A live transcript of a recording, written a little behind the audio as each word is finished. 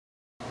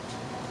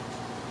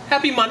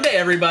Happy Monday,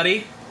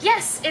 everybody.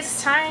 Yes,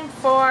 it's time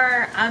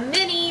for a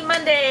mini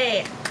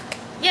Monday.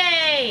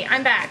 Yay,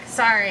 I'm back.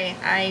 Sorry,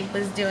 I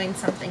was doing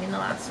something in the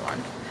last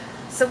one.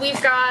 So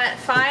we've got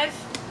 5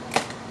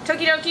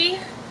 Tokidoki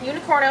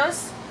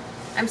Unicornos.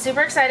 I'm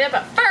super excited,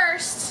 but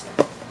first,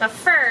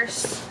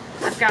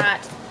 I've got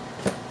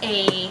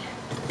a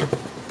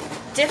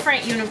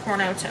different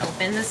Unicorno to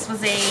open. This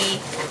was a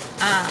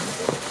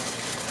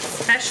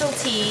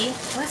specialty.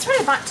 Well, that's right,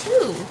 I bought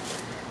 2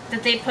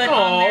 that they put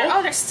on there.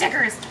 Oh, they're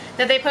stickers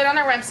that they put on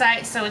their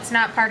website, so it's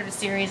not part of a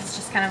series. It's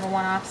just kind of a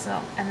one-off.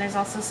 So, and there's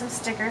also some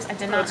stickers. I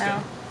did not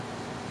know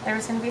there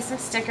was going to be some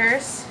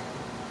stickers.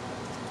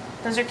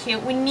 Those are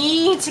cute. We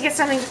need to get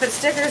something to put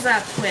stickers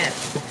up with.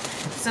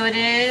 So it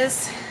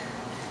is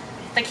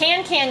the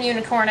Can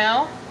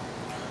Unicorno.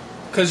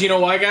 Because you know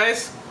why,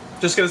 guys?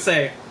 Just gonna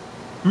say,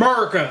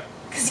 America.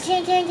 Because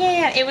Can.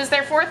 It was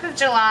their 4th of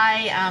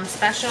July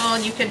special.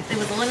 It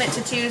was a limit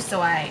to 2,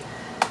 so I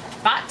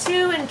bought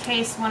 2 in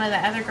case one of the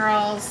other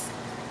girls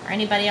or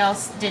anybody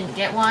else didn't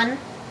get one,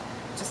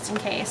 just in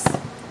case. So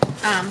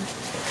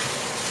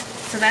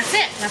that's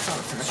it. That's all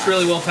that's in the box. It's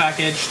really well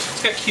packaged.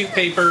 It's got cute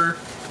paper.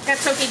 It's got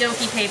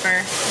Tokidoki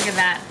paper. Look at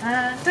that.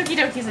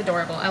 Tokidoki's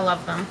adorable. I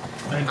love them.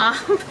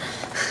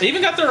 They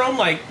even got their own,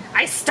 like...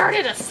 I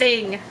started a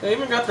thing. They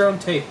even got their own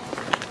tape.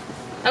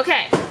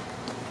 Okay.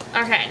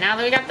 Okay, now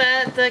that we got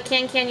the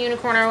Can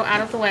Unicorno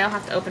out of the way, I'll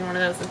have to open one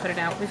of those and put it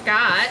out. We've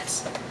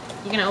got...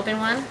 You gonna open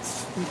one?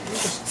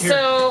 Here.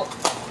 So...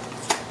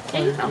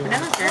 Yeah, you can open it. I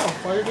don't care.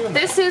 While you're doing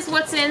This is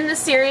what's in the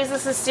series.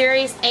 This is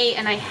series 8,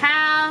 and I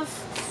have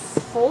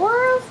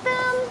 4 of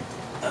them.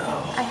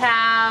 Oh. I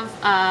have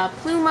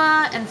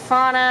Pluma and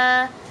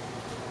Fauna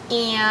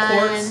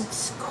and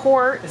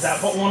Quartz. Is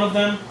that one of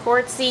them?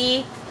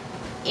 Quartzy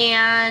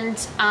and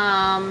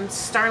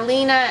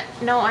Starlina.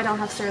 No, I don't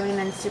have Starlina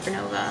and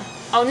Supernova.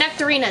 Oh,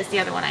 Nectarina is the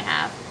other one I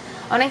have.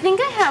 Oh, and I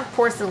think I have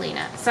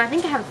Porcelina. So I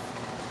think I have... I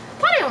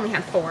thought I only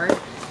had 4.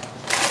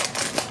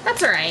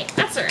 That's alright.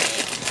 That's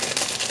alright.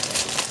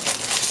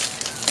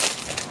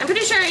 I'm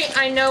pretty sure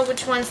I know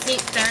which one. See,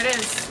 there it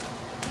is.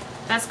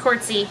 That's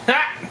Quartzy.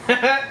 We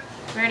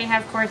already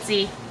have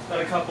Quartzy.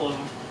 Got a couple of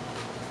them.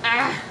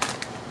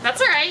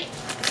 That's alright.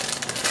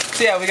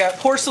 So yeah, we got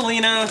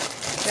Porcelina,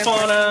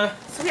 Fauna.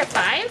 So we have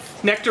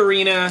 5?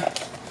 Nectarina,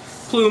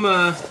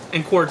 Pluma,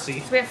 and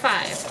Quartzy. So we have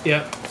 5.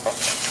 Yep.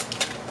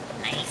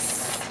 Nice.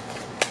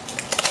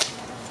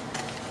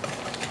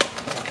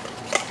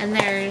 And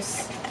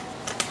there's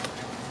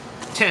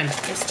 10.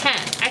 There's 10.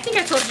 I think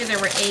I told you there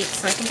were 8,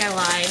 so I think I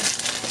lied.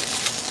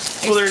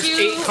 Well, there's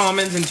 8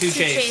 commons and 2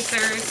 chasers.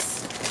 This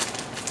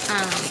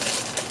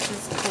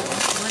is cool.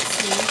 So let's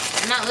see.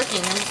 I'm not looking.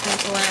 I'm just going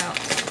to pull it out.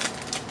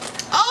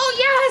 Oh,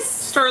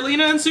 yes!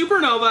 Starlina and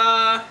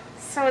Supernova.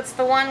 So it's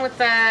the one with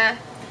the...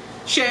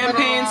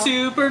 Champagne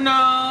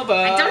Supernova.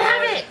 I don't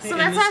have it! So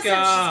that's awesome. She's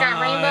got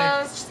Sky.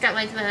 rainbows. She's got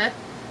like the...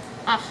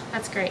 Oh,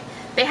 that's great.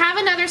 They have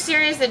another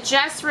series that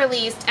just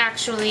released,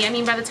 actually. I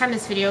mean, by the time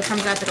this video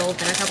comes up, it'll have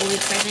been a couple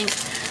weeks, I think.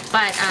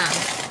 But,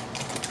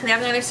 they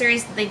have another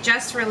series that they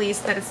just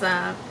released that is,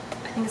 I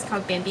think it's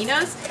called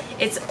Bambinos.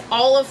 It's,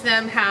 all of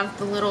them have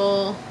the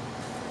little,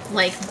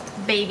 like,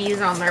 babies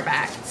on their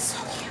back. It's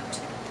so cute.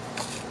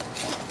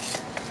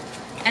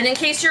 And in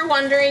case you're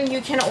wondering,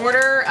 you can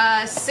order,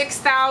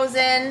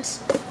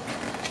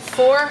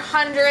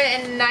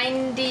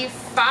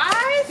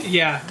 6,495?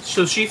 Yeah,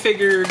 so she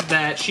figured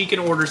that she can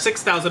order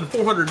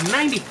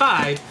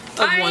 6,495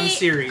 of one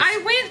series. I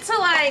went to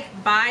like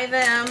buy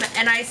them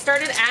and I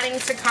started adding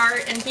to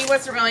cart and he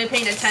wasn't really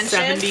paying attention.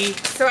 70.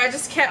 So I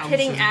just kept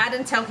hitting add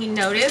until he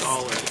noticed.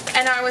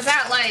 And I was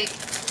at like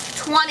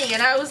 20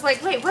 and I was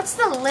like, wait, what's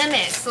the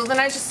limit? So then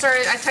I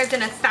typed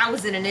in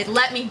 1,000 and it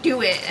let me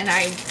do it and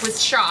I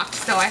was shocked,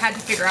 so I had to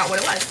figure out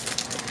what it was.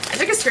 I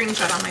took a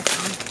screenshot on my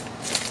phone.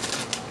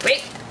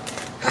 Wait.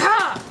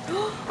 Ah!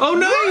 Oh,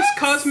 nice! What?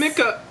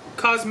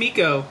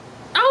 Cosmico.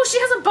 Oh, she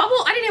has a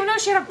bubble. I didn't even know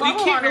she had a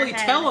bubble on her head. You can't really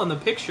tell on the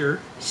picture.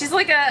 She's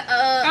like an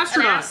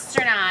astronaut.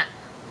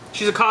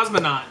 She's a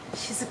cosmonaut.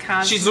 She's a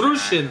cosmonaut. She's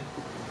Russian.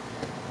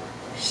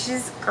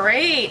 She's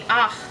great.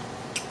 Ah.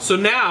 So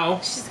now...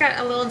 She's got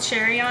a little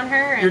cherry on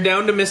her. And you're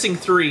down to missing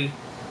 3.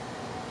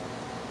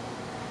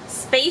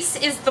 Space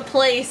is the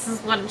place, is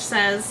what it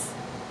says.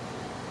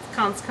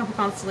 Couple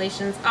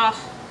constellations. Oh,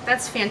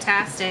 that's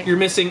fantastic. You're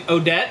missing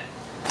Odette,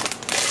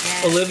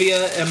 yes.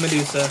 Olivia, and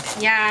Medusa.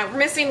 Yeah, we're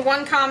missing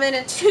 1 common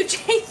and 2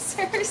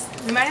 chasers.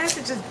 We might have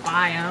to just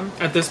buy them.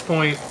 At this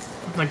point,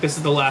 like, this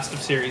is the last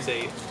of Series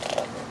 8.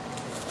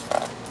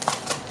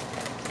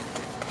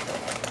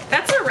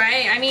 That's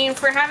alright. I mean,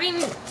 for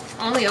having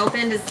only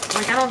opened,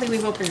 like, I don't think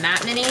we've opened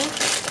that many.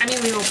 I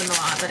mean, we've opened a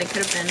lot, but it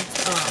could have been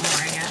a lot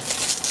more, I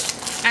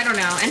guess. I don't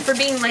know. And for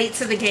being late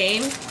to the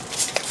game,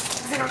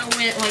 I don't know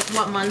when, like,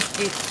 what month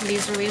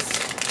these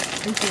released.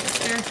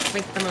 They're,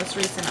 like, the most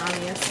recent,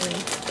 obviously.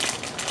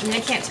 I mean,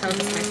 I can't tell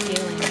just by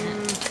feeling it.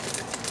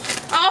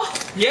 Oh!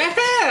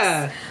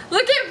 Yeah!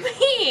 Look at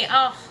me!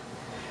 Oh.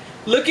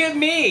 Look at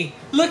me!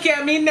 Look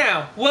at me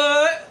now!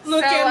 What?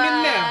 Look at me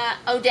now!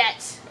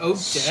 Odette.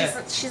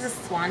 Odette. She's a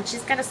swan.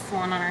 She's got a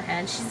swan on her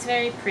head. She's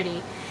very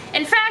pretty.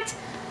 In fact,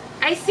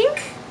 I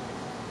think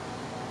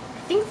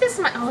this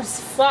might... Oh, it's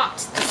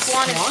flopped. The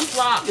swan is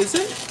flopped. Is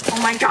it?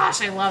 Oh my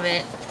gosh, I love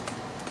it.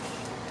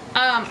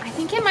 I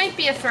think it might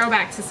be a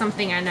throwback to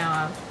something I know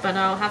of, but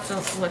I'll have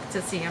to look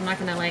to see. I'm not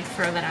gonna like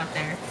throw that out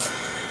there.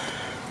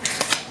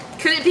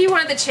 Could it be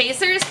one of the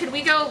chasers? Could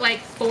we go like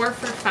 4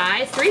 for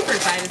 5? 3 for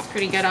 5 is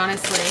pretty good,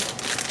 honestly.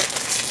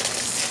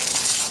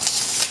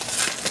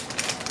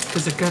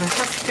 Is it gonna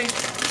have to?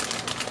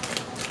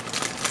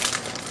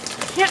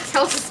 I can't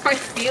tell just by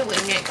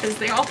feeling it because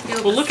they all feel the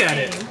same. Well, look at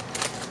it.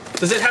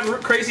 Does it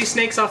have crazy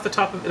snakes off the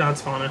top of it? No,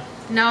 it's fauna.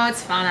 No,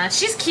 it's fauna.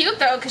 She's cute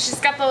though because she's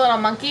got the little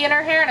monkey in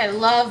her hair, and I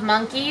love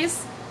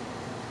monkeys.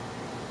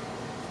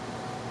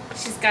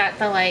 She's got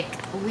the like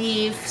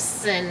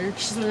leaves, and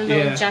she's in the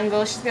little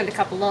jungle. She's got a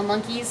couple little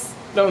monkeys.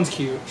 That one's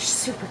cute. She's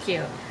super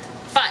cute.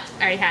 But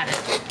I already have it.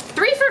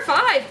 3 for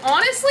 5.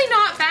 Honestly,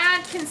 not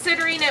bad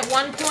considering at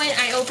one point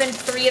I opened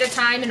 3 at a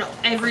time, and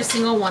every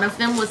single one of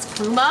them was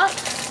Puma.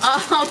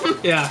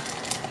 Yeah.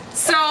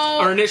 So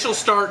our initial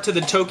start to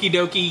the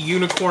Tokidoki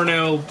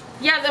Unicorno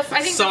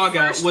I think saga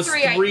the first was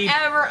 3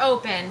 I ever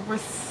opened were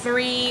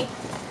 3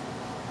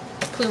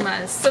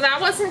 Pumas. So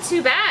that wasn't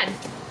too bad.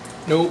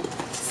 Nope.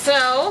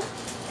 So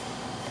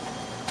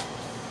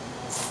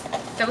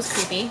that was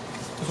creepy. It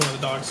was one of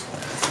the dogs.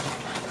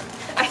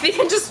 I think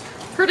I just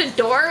heard a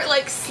door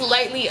like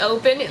slightly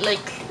open, it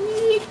like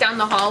creaked down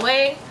the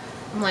hallway.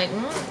 I'm like,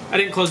 I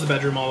didn't close the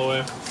bedroom all the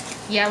way.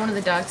 Yeah, one of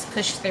the dogs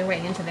pushed their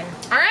way into there.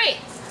 All right.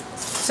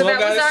 So well,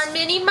 that was guys, our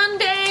mini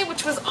Monday,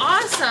 which was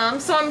awesome.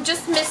 So I'm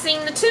just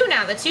missing the 2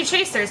 now, the 2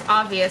 chasers,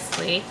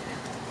 obviously.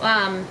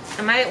 I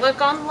might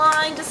look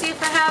online to see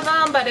if I have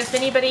them, but if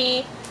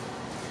anybody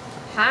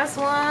has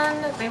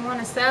one that they want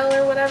to sell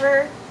or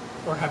whatever.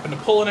 Or happen to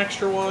pull an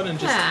extra one and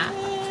just... Yeah.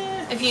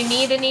 If you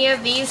need any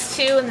of these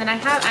 2, and then I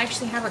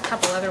actually have a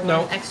couple other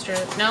ones extra.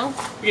 No?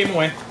 We gave them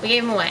away. We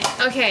gave them away.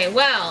 Okay,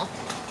 well,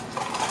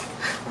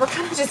 we're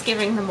kind of just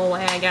giving them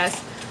away, I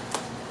guess.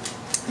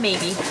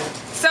 Maybe.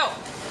 So,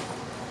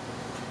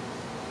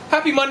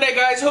 happy Monday,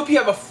 guys. Hope you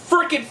have a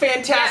freaking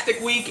fantastic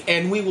week,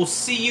 and we will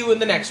see you in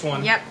the next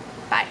one. Yep.